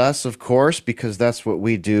elates us, of course, because that's what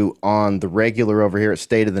we do on the regular over here at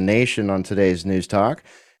State of the Nation on today's News Talk.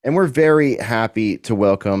 And we're very happy to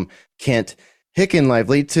welcome Kent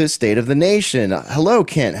Heckenlively to State of the Nation. Hello,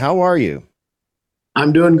 Kent. How are you?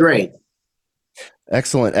 I'm doing great.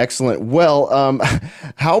 Excellent, excellent. Well,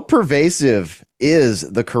 how pervasive is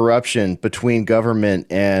the corruption between government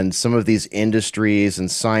and some of these industries and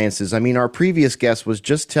sciences? I mean, our previous guest was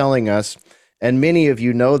just telling us, and many of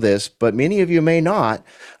you know this, but many of you may not,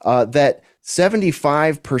 that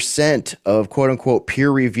 75% of quote-unquote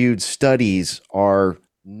peer-reviewed studies are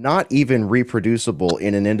not even reproducible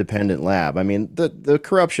in an independent lab. I mean, the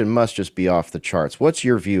corruption must just be off the charts. What's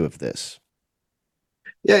your view of this?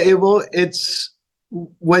 Yeah, it's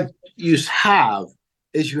what you have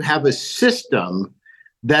is you have a system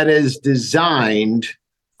that is designed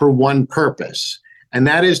for one purpose, and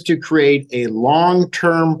that is to create a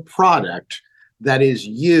long-term product that is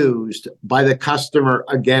used by the customer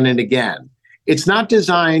again and again. It's not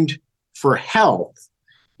designed for health.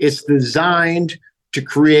 It's designed to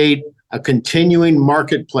create a continuing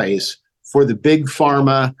marketplace for the big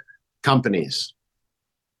pharma companies.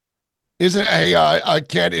 Isn't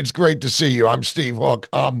Ken, it's great to see you. I'm Steve Hook.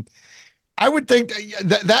 I would think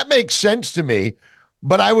that makes sense to me,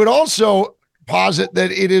 but I would also posit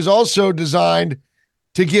that it is also designed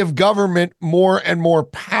to give government more and more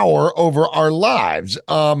power over our lives,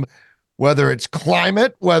 whether it's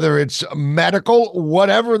climate, whether it's medical,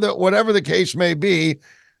 whatever the case may be.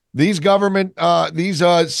 These government,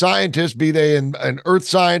 scientists, be they in earth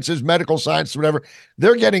sciences, medical sciences, whatever,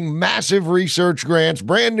 they're getting massive research grants,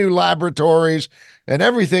 brand new laboratories, and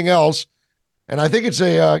everything else. And I think it's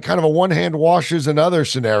a kind of a one hand washes another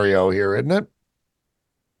scenario here, isn't it?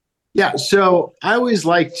 Yeah. So I always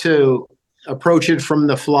like to approach it from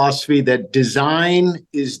the philosophy that design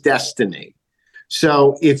is destiny.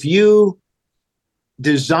 So if you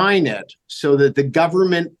design it so that the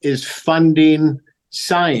government is funding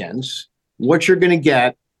science, what you're going to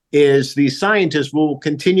get is these scientists will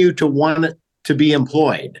continue to want to be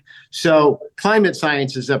employed. So climate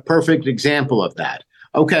science is a perfect example of that.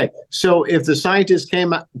 Okay, so if the scientists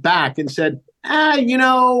came back and said,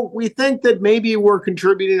 we think that maybe we're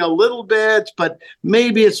contributing a little bit, but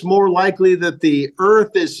maybe it's more likely that the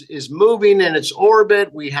Earth is moving in its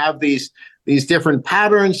orbit. We have these different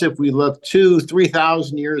patterns. If we look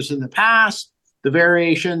 2,000-3,000 years in the past, the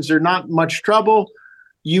variations are not much trouble.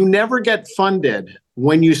 You never get funded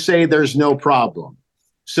when you say there's no problem.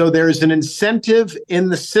 So there's an incentive in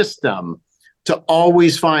the system to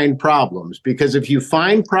always find problems, because if you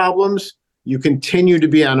find problems, you continue to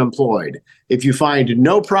be unemployed. If you find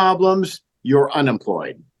no problems, you're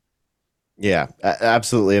unemployed. Yeah,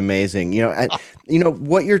 absolutely amazing.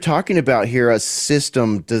 What you're talking about here, a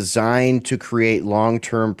system designed to create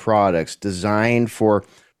long-term products, designed for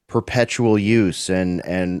perpetual use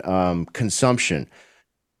and consumption.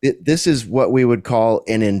 This is what we would call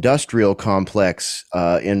an industrial complex,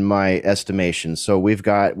 in my estimation. So we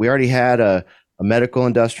already had a medical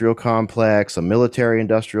industrial complex, a military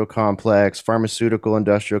industrial complex, pharmaceutical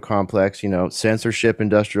industrial complex, censorship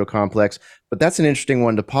industrial complex. But that's an interesting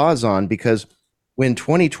one to pause on, because when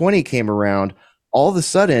 2020 came around, all of a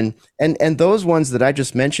sudden, and those ones that I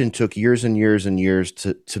just mentioned took years and years and years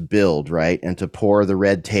to build, right? And to pour the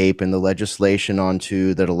red tape and the legislation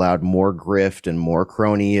onto that allowed more grift and more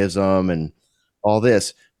cronyism and all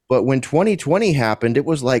this. But when 2020 happened, it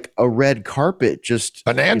was like a red carpet just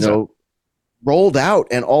rolled out,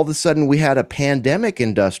 and all of a sudden we had a pandemic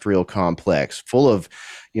industrial complex full of,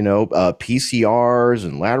 PCRs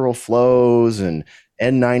and lateral flows and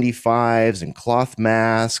N95s and cloth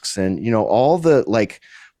masks and, all the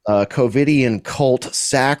COVIDian cult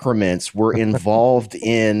sacraments were involved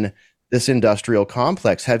in this industrial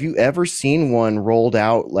complex. Have you ever seen one rolled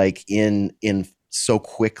out in so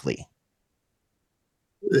quickly?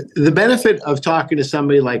 The benefit of talking to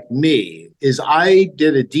somebody like me is I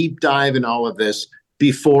did a deep dive in all of this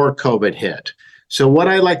before COVID hit. So what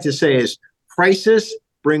I like to say is crisis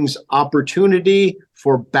brings opportunity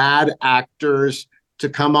for bad actors to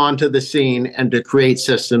come onto the scene and to create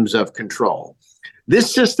systems of control.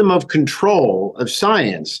 This system of control of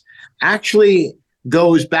science actually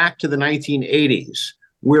goes back to the 1980s,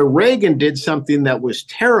 where Reagan did something that was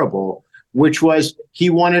terrible, which was he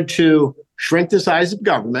wanted to shrink the size of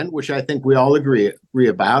government, which I think we all agree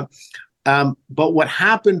about. But what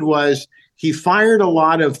happened was he fired a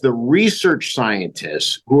lot of the research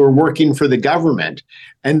scientists who were working for the government,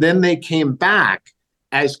 and then they came back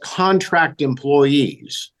as contract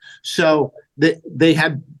employees. So they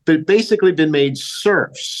had basically been made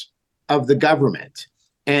serfs of the government.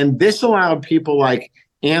 And this allowed people like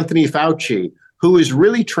Anthony Fauci, who was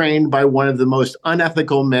really trained by one of the most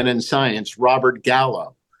unethical men in science, Robert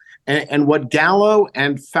Gallo. And what Gallo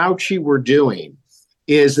and Fauci were doing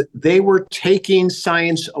is they were taking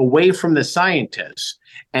science away from the scientists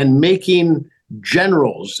and making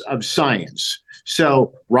generals of science.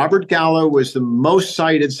 So Robert Gallo was the most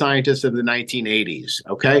cited scientist of the 1980s,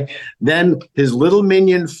 okay? Then his little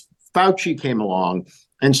minion Fauci came along.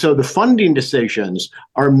 And so the funding decisions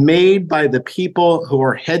are made by the people who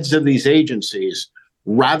are heads of these agencies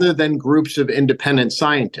rather than groups of independent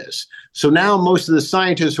scientists. So now most of the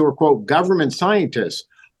scientists who are, quote, government scientists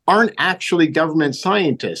aren't actually government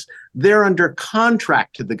scientists. They're under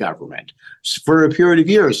contract to the government for a period of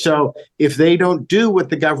years. So if they don't do what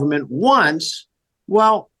the government wants,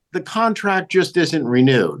 well, the contract just isn't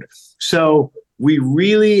renewed. So we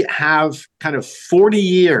really have kind of 40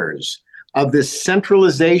 years of this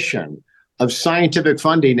centralization of scientific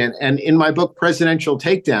funding. And in my book, Presidential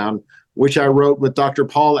Takedown, which I wrote with Dr.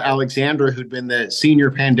 Paul Alexander, who'd been the senior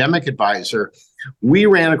pandemic advisor, we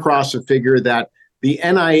ran across a figure that the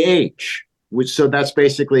NIH, so that's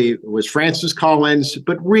basically was Francis Collins,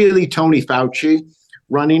 but really Tony Fauci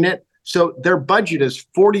running it. So their budget is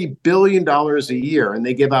 $40 billion a year, and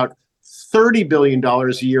they give out $30 billion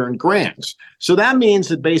a year in grants. So that means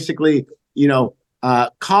that basically,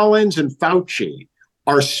 Collins and Fauci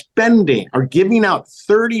are giving out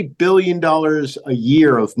 $30 billion a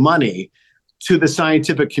year of money to the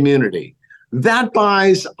scientific community. That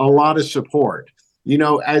buys a lot of support.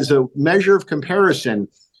 As a measure of comparison,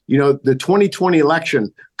 the 2020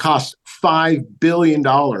 election cost $5 billion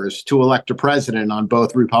to elect a president on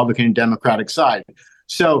both Republican and Democratic side.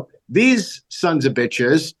 So these sons of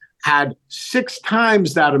bitches had 6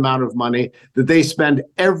 times that amount of money that they spend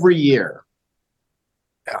every year.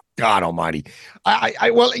 God almighty.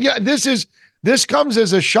 This comes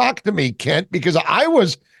as a shock to me, Kent, because I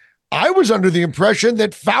was under the impression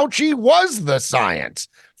that Fauci was the science.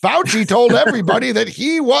 Fauci told everybody that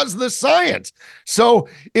he was the science. So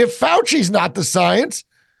if Fauci's not the science,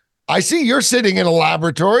 I see you're sitting in a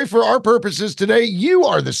laboratory. For our purposes today, you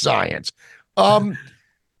are the science. We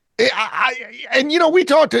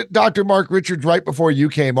talked to Dr. Mark Richards right before you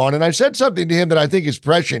came on, and I said something to him that I think is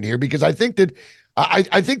prescient here, because I think that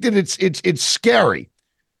it's scary.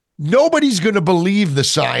 Nobody's going to believe the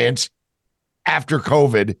science after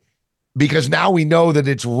COVID, because now we know that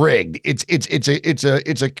it's rigged. It's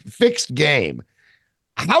a fixed game.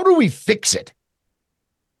 How do we fix it?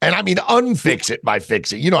 And I mean unfix it by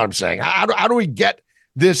fix it. You know what I'm saying? How do we get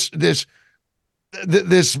this big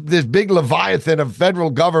leviathan of federal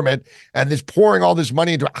government and this pouring all this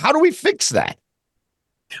money into it? How do we fix that?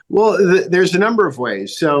 Well, there's a number of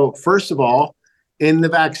ways. So first of all, in the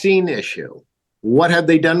vaccine issue, what have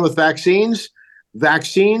they done with vaccines?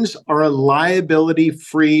 Vaccines are a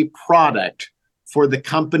liability-free product for the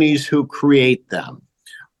companies who create them.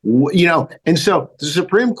 And so the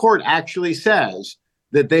Supreme Court actually says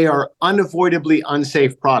that they are unavoidably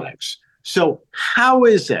unsafe products. So how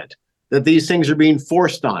is it that these things are being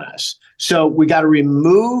forced on us? So we got to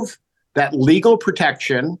remove that legal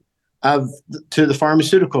protection to the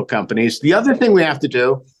pharmaceutical companies. The other thing we have to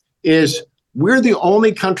do is we're the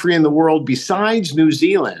only country in the world besides New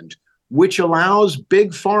Zealand which allows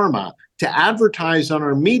Big Pharma to advertise on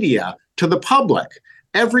our media to the public.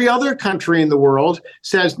 Every other country in the world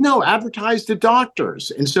says, no, advertise to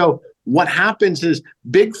doctors. And so what happens is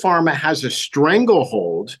Big Pharma has a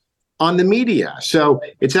stranglehold on the media. So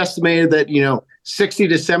it's estimated that, 60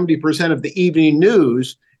 to 70% of the evening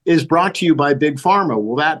news is brought to you by Big Pharma.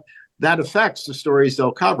 Well, that affects the stories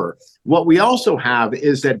they'll cover. What we also have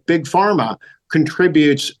is that Big Pharma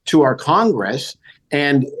contributes to our Congress.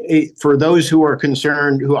 And for those who are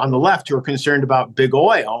concerned, who on the left, who are concerned about big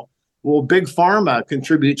oil, well, Big Pharma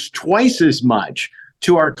contributes twice as much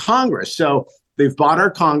to our Congress. So they've bought our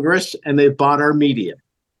Congress and they've bought our media.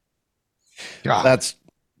 God. That's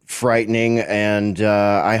frightening. And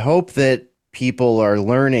I hope that people are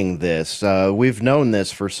learning this. We've known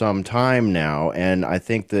this for some time now, and I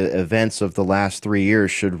think the events of the last 3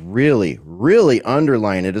 years should really, really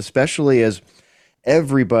underline it, especially as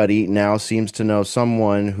everybody now seems to know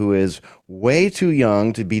someone who is way too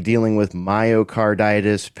young to be dealing with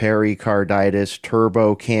myocarditis, pericarditis,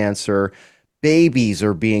 turbo cancer. Babies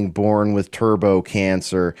are being born with turbo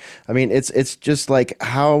cancer. I mean, it's just like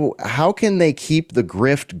how can they keep the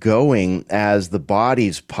grift going as the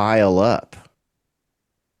bodies pile up?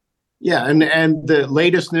 Yeah, and the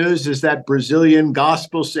latest news is that Brazilian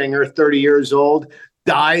gospel singer, 30 years old,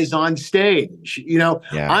 dies on stage.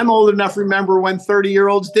 I'm old enough to remember when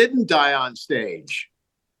 30-year-olds didn't die on stage.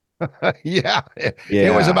 Yeah.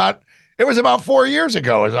 It was about 4 years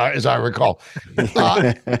ago, as I recall.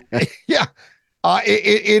 Yeah.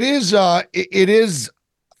 It is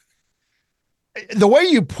the way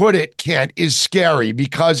you put it, Kent, is scary,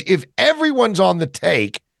 because if everyone's on the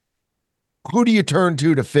take, who do you turn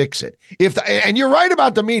to fix it? And you're right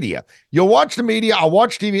about the media. You'll watch the media. I'll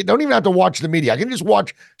watch TV. Don't even have to watch the media. I can just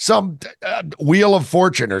watch some Wheel of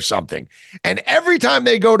Fortune or something. And every time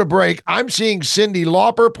they go to break, I'm seeing Cyndi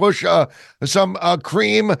Lauper push some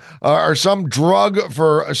cream or some drug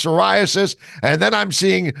for psoriasis. And then I'm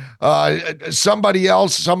seeing somebody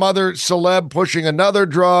else, some other celeb pushing another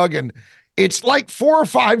drug. And it's like 4 or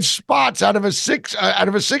 5 spots out of a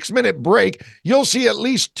 6-minute break. You'll see at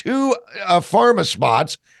least 2 pharma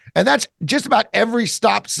spots, and that's just about every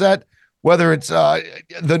stop set, whether it's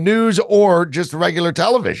the news or just regular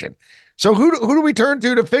television. So who do we turn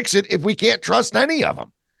to fix it if we can't trust any of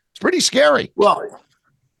them? It's pretty scary. Well,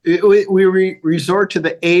 we resort to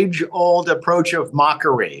the age-old approach of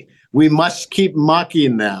mockery. We must keep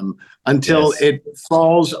mocking them until it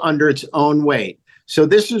falls under its own weight. So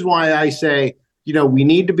this is why I say, we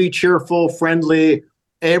need to be cheerful, friendly,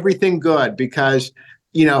 everything good, because,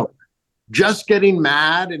 just getting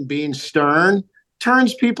mad and being stern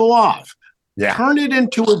turns people off. Yeah. Turn it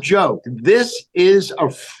into a joke. This is a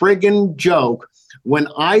friggin' joke when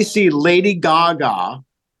I see Lady Gaga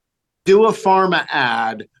do a pharma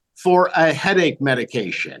ad for a headache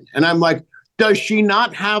medication. And I'm like, does she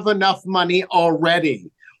not have enough money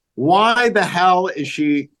already? Why the hell is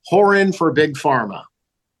she whoring for Big Pharma?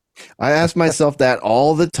 I ask myself that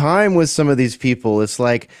all the time with some of these people. It's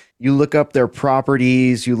like you look up their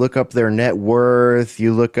properties, you look up their net worth,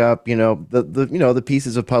 you look up, the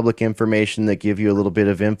pieces of public information that give you a little bit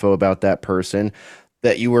of info about that person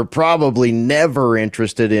that you were probably never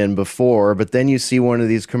interested in before. But then you see one of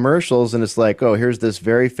these commercials and it's like, oh, here's this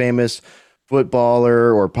very famous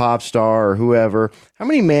footballer or pop star or whoever. How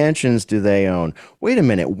many mansions do they own? Wait a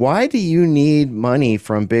minute. Why do you need money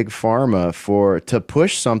from Big Pharma to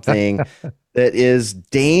push something that is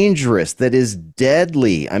dangerous, that is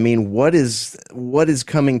deadly? I mean, what is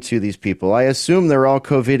coming to these people? I assume they're all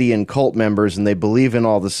COVIDian cult members and they believe in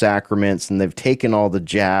all the sacraments and they've taken all the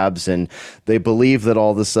jabs and they believe that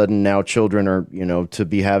all of a sudden now children are, to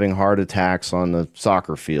be having heart attacks on the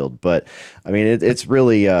soccer field. But I mean, it's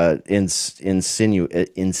really insidious,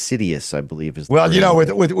 I believe. Is well,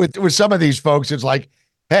 with some of these folks, it's like,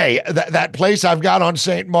 hey, that place I've got on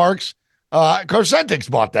St. Mark's, Cosentix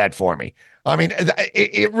bought that for me. I mean,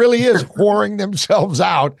 it really is whoring themselves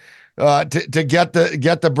out to get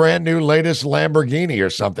the brand new latest Lamborghini or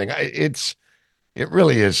something. It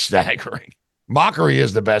really is staggering. Mockery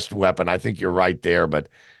is the best weapon. I think you're right there, but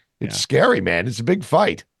it's scary, man. It's a big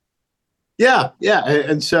fight. Yeah,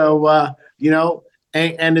 and so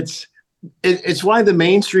and it's why the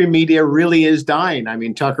mainstream media really is dying. I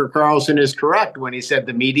mean, Tucker Carlson is correct when he said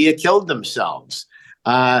the media killed themselves.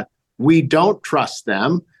 We don't trust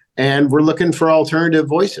them. And we're looking for alternative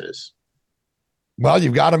voices. Well,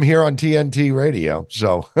 you've got them here on TNT Radio.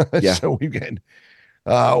 So, so we can.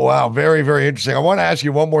 Wow. Very, very interesting. I want to ask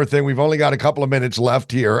you one more thing. We've only got a couple of minutes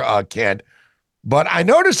left here, Kent. But I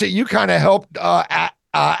noticed that you kind of helped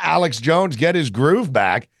Alex Jones get his groove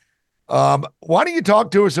back. Why don't you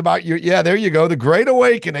talk to us about there you go, The Great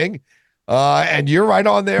Awakening. And you're right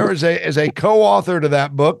on there as a co-author to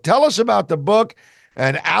that book. Tell us about the book.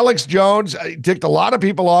 And Alex Jones ticked a lot of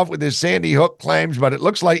people off with his Sandy Hook claims, but it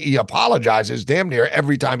looks like he apologizes damn near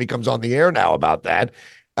every time he comes on the air now about that.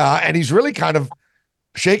 And he's really kind of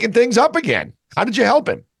shaking things up again. How did you help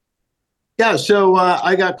him? Yeah, so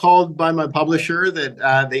I got called by my publisher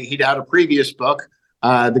that he'd had a previous book,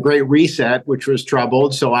 The Great Reset, which was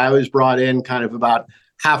troubled. So I was brought in kind of about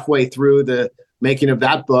halfway through the making of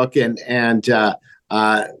that book. And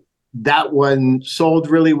that one sold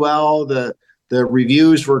really well. The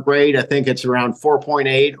reviews were great. I think it's around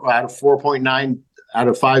 4.8 out of 4.9 out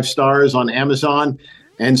of 5 stars on Amazon.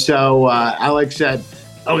 And so Alex said,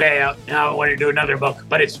 okay, now I want to do another book,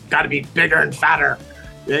 but it's got to be bigger and fatter.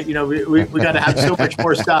 We got to have so much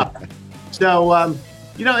more stuff. So, and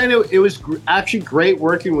it was actually great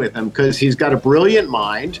working with him because he's got a brilliant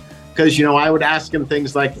mind. Because, I would ask him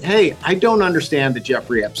things like, hey, I don't understand the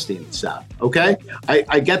Jeffrey Epstein stuff. Okay.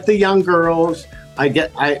 I get the young girls.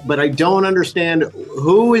 But I don't understand,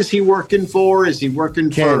 who is he working for? Is he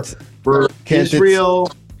working for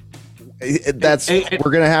Israel?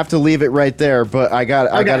 We're gonna have to leave it right there. But I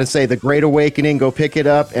got to say, The Great Awakening. Go pick it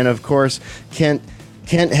up, and of course, Kent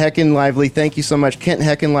Heckenlively. Thank you so much.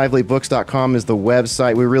 KentHeckenlivelyBooks.com is the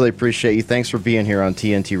website. We really appreciate you. Thanks for being here on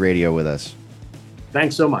TNT Radio with us.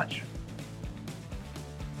 Thanks so much.